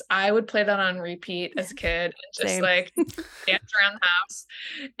parents. I would play that on repeat as a kid, and just like dance around the house.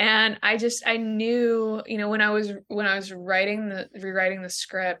 And I knew, when I was rewriting the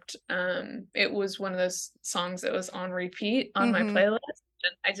script, it was one of those songs that was on repeat on my playlist.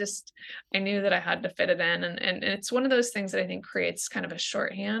 And I knew that I had to fit it in. And it's one of those things that I think creates kind of a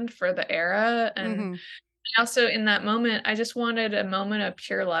shorthand for the era. And also in that moment, I just wanted a moment of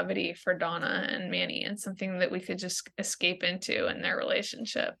pure levity for Donna and Manny, and something that we could just escape into in their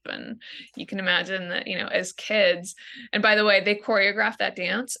relationship. And you can imagine that, as kids, and by the way, they choreographed that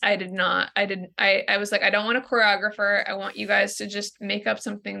dance. I was like, I don't want a choreographer. I want you guys to just make up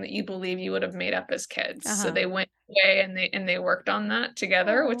something that you believe you would have made up as kids. So they went away and they worked on that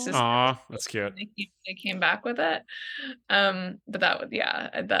together, which is that's cute. They came back with it. But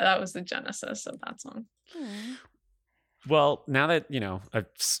that was the genesis of that song. Well, now that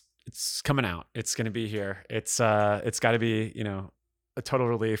it's coming out, it's going to be here. It's got to be a total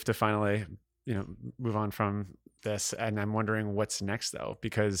relief to finally move on from this. And I'm wondering what's next though,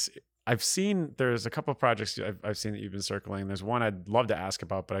 because I've seen there's a couple of projects I've seen that you've been circling. There's one I'd love to ask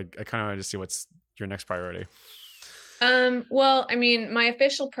about, but I kind of want to see what's your next priority. Well, I mean, my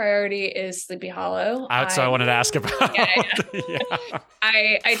official priority is Sleepy Hollow. That's what I wanted to ask about. Yeah.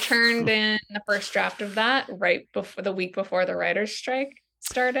 I turned in the first draft of that right before the week before the writer's strike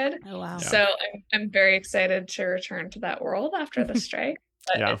started. Oh, wow. So I'm very excited to return to that world after the strike.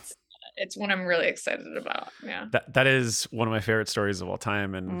 But it's one I'm really excited about. Yeah. That is one of my favorite stories of all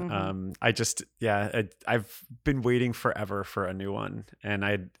time. And I've been waiting forever for a new one.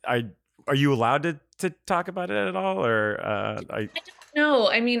 And are you allowed to talk about it at all, or I don't know.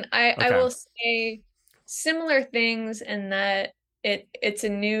 I mean, I will say similar things in that it's a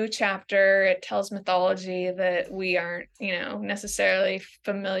new chapter. It tells mythology that we aren't, necessarily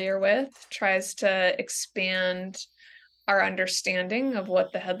familiar with. Tries to expand our understanding of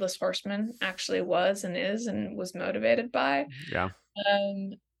what the Headless Horseman actually was and is and was motivated by. Yeah.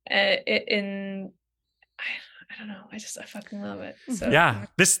 I don't know. I fucking love it. So yeah,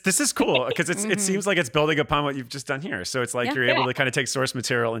 this is cool because it seems like it's building upon what you've just done here. So it's like you're able to kind of take source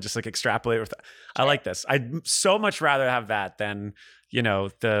material and just like extrapolate with that. I like this. I'd so much rather have that than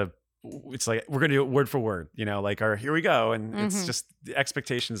it's like we're gonna do it word for word. Here we go, and it's just the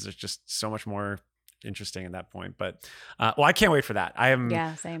expectations are just so much more interesting at that point. But I can't wait for that. I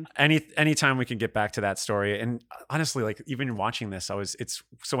am same. Anytime we can get back to that story, and honestly, like even watching this, so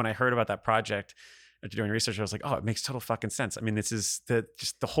when I heard about that project. after doing research, I was like, oh, it makes total fucking sense. I mean, this is the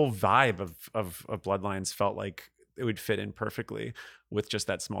whole vibe of Bloodlines felt like it would fit in perfectly with just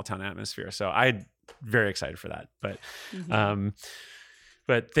that small town atmosphere. So I'm very excited for that.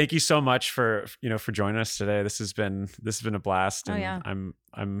 But thank you so much for joining us today. This has been a blast, and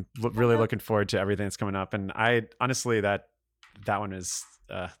I'm really looking forward to everything that's coming up. And I honestly that one is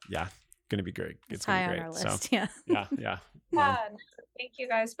going to be great. It's going to be great. On our list. So, yeah. Thank you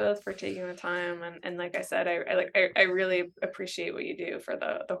guys both for taking the time. And like I said, I really appreciate what you do for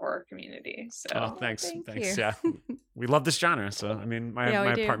the horror community. So thanks. Thank you. Yeah. We love this genre. So, I mean, my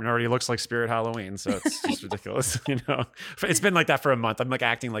apartment already looks like Spirit Halloween. So it's just ridiculous. It's been like that for a month. I'm like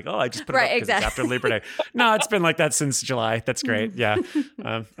acting like, oh, I just put it up because it's after Labor Day. No, it's been like that since July. That's great. Yeah.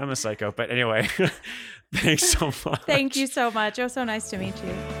 I'm a psycho, but anyway, thanks so much. Thank you so much. It was so nice to meet you.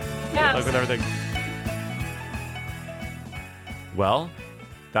 Yeah. Good luck with everything. Well,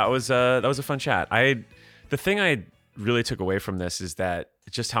 that was a fun chat. The thing I really took away from this is that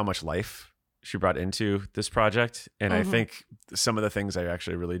just how much life she brought into this project, and I think some of the things I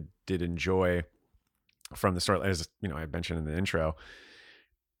actually really did enjoy from the story, as I mentioned in the intro,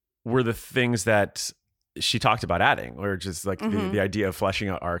 were the things that she talked about adding, or just like the idea of fleshing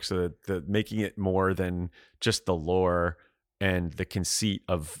out arcs, so the making it more than just the lore and the conceit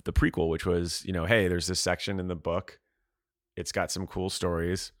of the prequel, which was, hey, there's this section in the book. It's got some cool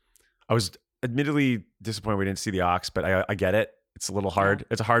stories. I was admittedly disappointed we didn't see the Ox, but I get it. It's a little hard. Yeah.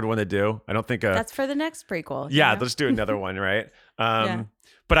 It's a hard one to do. I don't think that's for the next prequel. Yeah, let's do another one, right?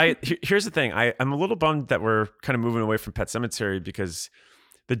 But here's the thing. I'm a little bummed that we're kind of moving away from Pet Sematary, because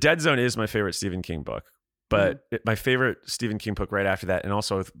The Dead Zone is my favorite Stephen King book. But my favorite Stephen King book right after that, and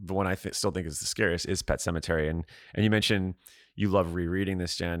also the one I still think is the scariest, is Pet Sematary. And you mentioned you love rereading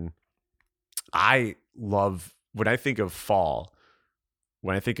this, Jen. I love, when I think of fall,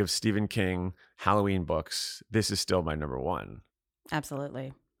 when I think of Stephen King Halloween books, this is still my number one.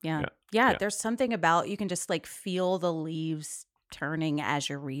 Absolutely. Yeah. There's something about, you can just like feel the leaves turning as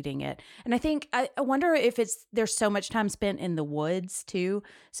you're reading it. And I wonder if there's so much time spent in the woods too.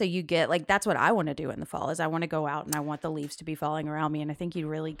 So you get like, that's what I want to do in the fall, is I want to go out and I want the leaves to be falling around me. And I think you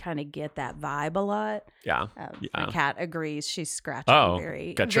really kind of get that vibe a lot. Yeah. My cat agrees. She's scratching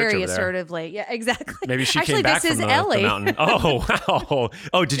very assertively. Yeah, exactly. Maybe she came back from the mountain. Oh, wow.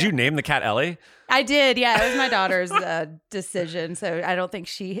 Oh, did you name the cat Ellie? I did. Yeah. It was my daughter's decision. So I don't think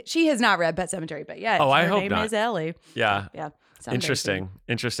she has not read Pet Sematary, but yeah. I hope her name not. is Ellie. Yeah. Yeah. Interesting.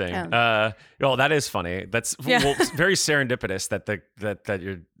 Well, that is funny. That's very serendipitous that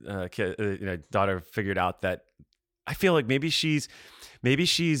your kid, daughter figured out that. I feel like maybe she's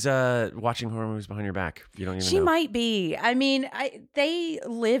watching horror movies behind your back. You don't even know. She might be. I mean, they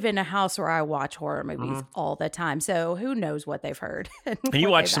live in a house where I watch horror movies all the time. So who knows what they've heard. And you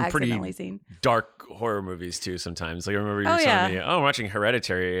watch some pretty dark horror movies too sometimes. Like I remember you were telling me, I'm watching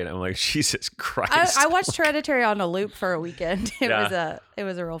Hereditary, and I'm like, Jesus Christ. I watched Hereditary on a loop for a weekend. It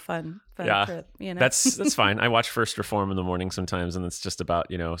was a real fun trip. That's fine. I watch First Reform in the morning sometimes, and it's just about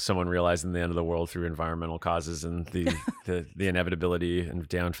someone realizing the end of the world through environmental causes and the inevitability and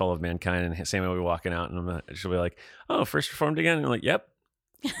downfall of mankind. And Sammy will be walking out, and she'll be like, "Oh, First Reformed again?" And I'm like, "Yep."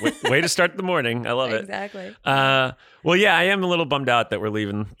 Way to start the morning. I love it. Exactly. Well, yeah, I am a little bummed out that we're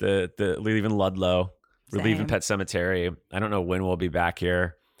leaving leaving Ludlow. We're leaving Pet Sematary. I don't know when we'll be back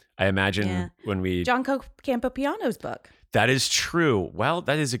here. I imagine when we John Campopiano's book. That is true. Well,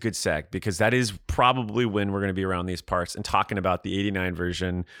 that is a good seg, because that is probably when we're going to be around these parts and talking about the 89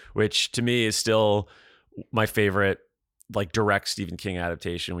 version, which to me is still my favorite, like direct Stephen King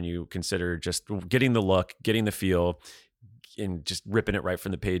adaptation, when you consider just getting the look, getting the feel, and just ripping it right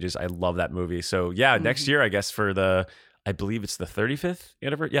from the pages. I love that movie. So next year, I guess I believe it's the 35th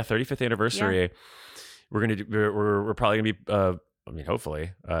anniversary. Yeah, 35th anniversary. Yeah. We're probably gonna be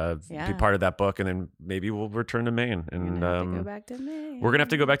hopefully be part of that book, and then maybe we'll return to Maine, and go back to Maine. We're gonna have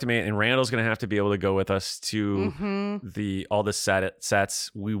to go back to Maine, and Randall's gonna have to be able to go with us to all the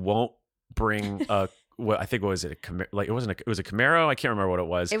sets. We won't bring I think, what was it? It was a Camaro. I can't remember what it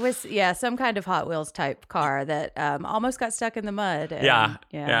was. It was, some kind of Hot Wheels type car that almost got stuck in the mud.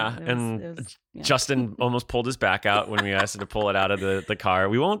 And, Justin almost pulled his back out when we asked him to pull it out of the car.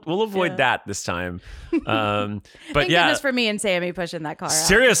 We'll avoid that this time. But thank goodness for me and Sammy pushing that car out.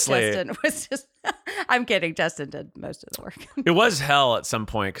 Seriously. Justin was just, I'm kidding. Justin did most of the work. It was hell at some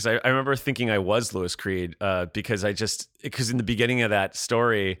point, because I remember thinking I was Louis Creed, because in the beginning of that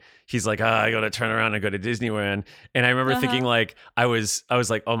story, he's like, I got to turn around and go to Disneyland. And I remember thinking like, I was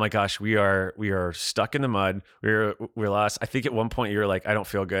like, oh my gosh, we are stuck in the mud. We're lost. I think at one point you were like, I don't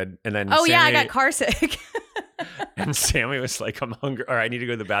feel good. And then I got car sick. And Sammy was like, I'm hungry, or I need to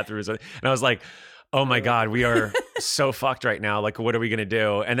go to the bathroom. And I was like, oh my God, we are so fucked right now. Like, what are we going to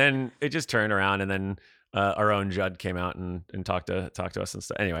do? And then it just turned around, and then our own Judd came out and talked to us and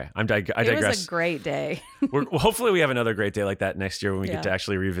stuff. Anyway, I digress. It was a great day. Hopefully we have another great day like that next year when we get to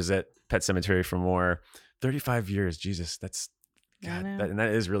actually revisit Pet Sematary for more. 35 years, Jesus, that's God, and that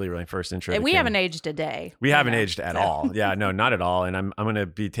is really my first intro. And we haven't aged a day. We haven't aged at all. Yeah, no, not at all. And I'm going to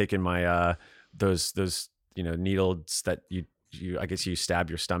be taking my those needles that you I guess you stab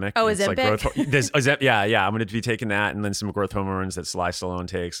your stomach. Oh, Ozempic? Yeah. I'm going to be taking that, and then some growth hormones that Sly Stallone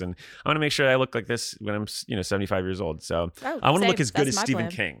takes, and I want to make sure I look like this when I'm 75 years old. So I want to look as good as Stephen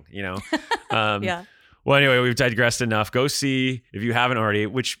King. Yeah. Well, anyway, we've digressed enough. Go see, if you haven't already,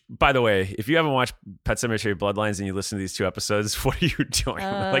 which, by the way, if you haven't watched Pet Sematary Bloodlines and you listen to these 2 episodes, what are you doing?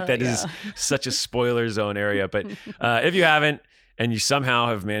 That is such a spoiler zone area. But if you haven't, and you somehow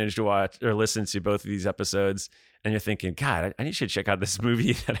have managed to watch or listen to both of these episodes, and you're thinking, God, I should check out this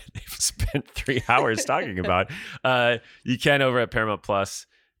movie that they've spent 3 hours talking about, you can over at Paramount Plus.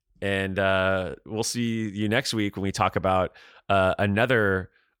 And we'll see you next week when we talk about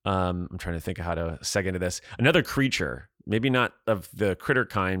another... I'm trying to think of how to seg into this. Another creature, maybe not of the critter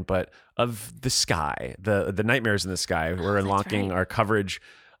kind, but of the sky, the nightmares in the sky. We're unlocking our coverage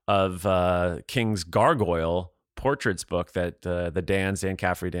of King's Gargoyle Portraits book that the Dan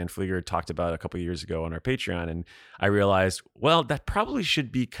Caffrey, Dan Flieger talked about a couple of years ago on our Patreon. And I realized, well, that probably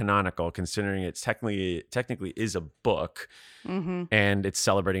should be canonical, considering it's technically is a book. Mm-hmm. And it's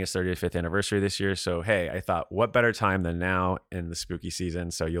celebrating its 35th anniversary this year. So, hey, I thought, what better time than now in the spooky season?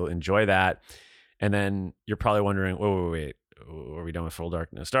 So you'll enjoy that. And then you're probably wondering, wait, are we done with Full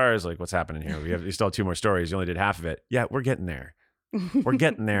Dark No Stars? Like, what's happening here? We still have 2 more stories. You only did half of it. Yeah, we're getting there. We're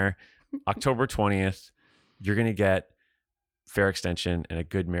getting there. October 20th, you're going to get Fair Extension and A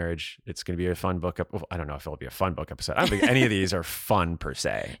Good Marriage. It's going to be a fun book. I don't know if it'll be a fun book episode. I don't think any of these are fun per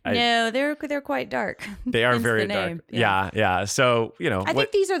se. No, they're quite dark. They are very dark. Yeah. So, I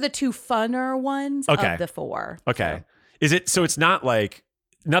think these are the 2 funner ones of the 4. Okay. So. Is it, so it's not like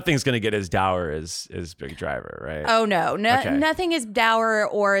nothing's going to get as dour as Big Driver, right? Oh, no. Nothing is dour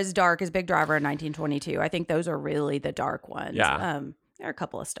or as dark as Big Driver in 1922. I think those are really the dark ones. Yeah. There are a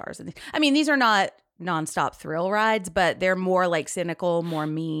couple of stars in these. I mean, these are not nonstop thrill rides, but they're more like cynical, more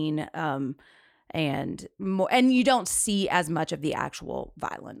mean, and you don't see as much of the actual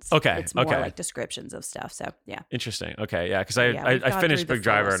violence. Okay. It's more like descriptions of stuff. So yeah. Interesting. Okay. Yeah. Because I finished Big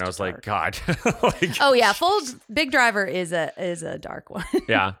Driver and I was like, God. Oh yeah. Big Driver is a dark one.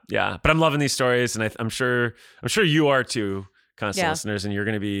 Yeah. But I'm loving these stories, and I'm sure you are too, constant listeners, and you're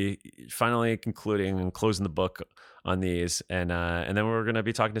going to be finally concluding and closing the book on these, and then we're going to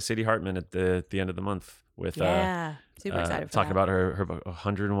be talking to Sadie Hartman at the end of the month with super excited for talking that. about her book,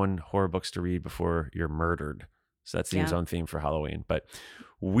 101 horror books to read before you're murdered. So that seems on theme for Halloween. But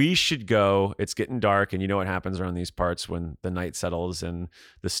we should go. It's getting dark, and you know what happens around these parts when the night settles and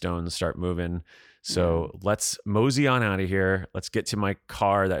the stones start moving. So let's mosey on out of here. Let's get to my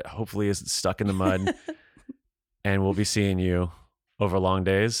car that hopefully isn't stuck in the mud. And we'll be seeing you over long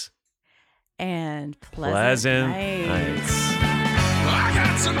days and pleasant nights. I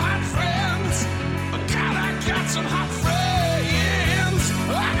got some hot friends. God, I got some hot friends.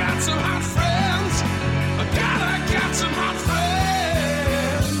 I got some hot friends. God, I got some hot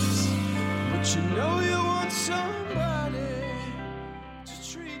friends. But you know you want somebody to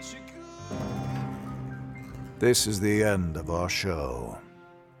treat you good. This is the end of our show.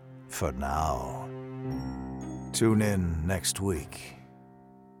 For now. Tune in next week.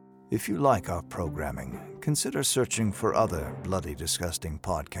 If you like our programming, consider searching for other bloody disgusting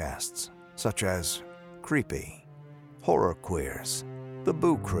podcasts, such as Creepy, Horror Queers, The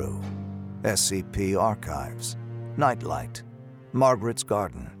Boo Crew, SCP Archives, Nightlight, Margaret's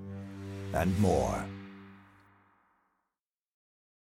Garden, and more.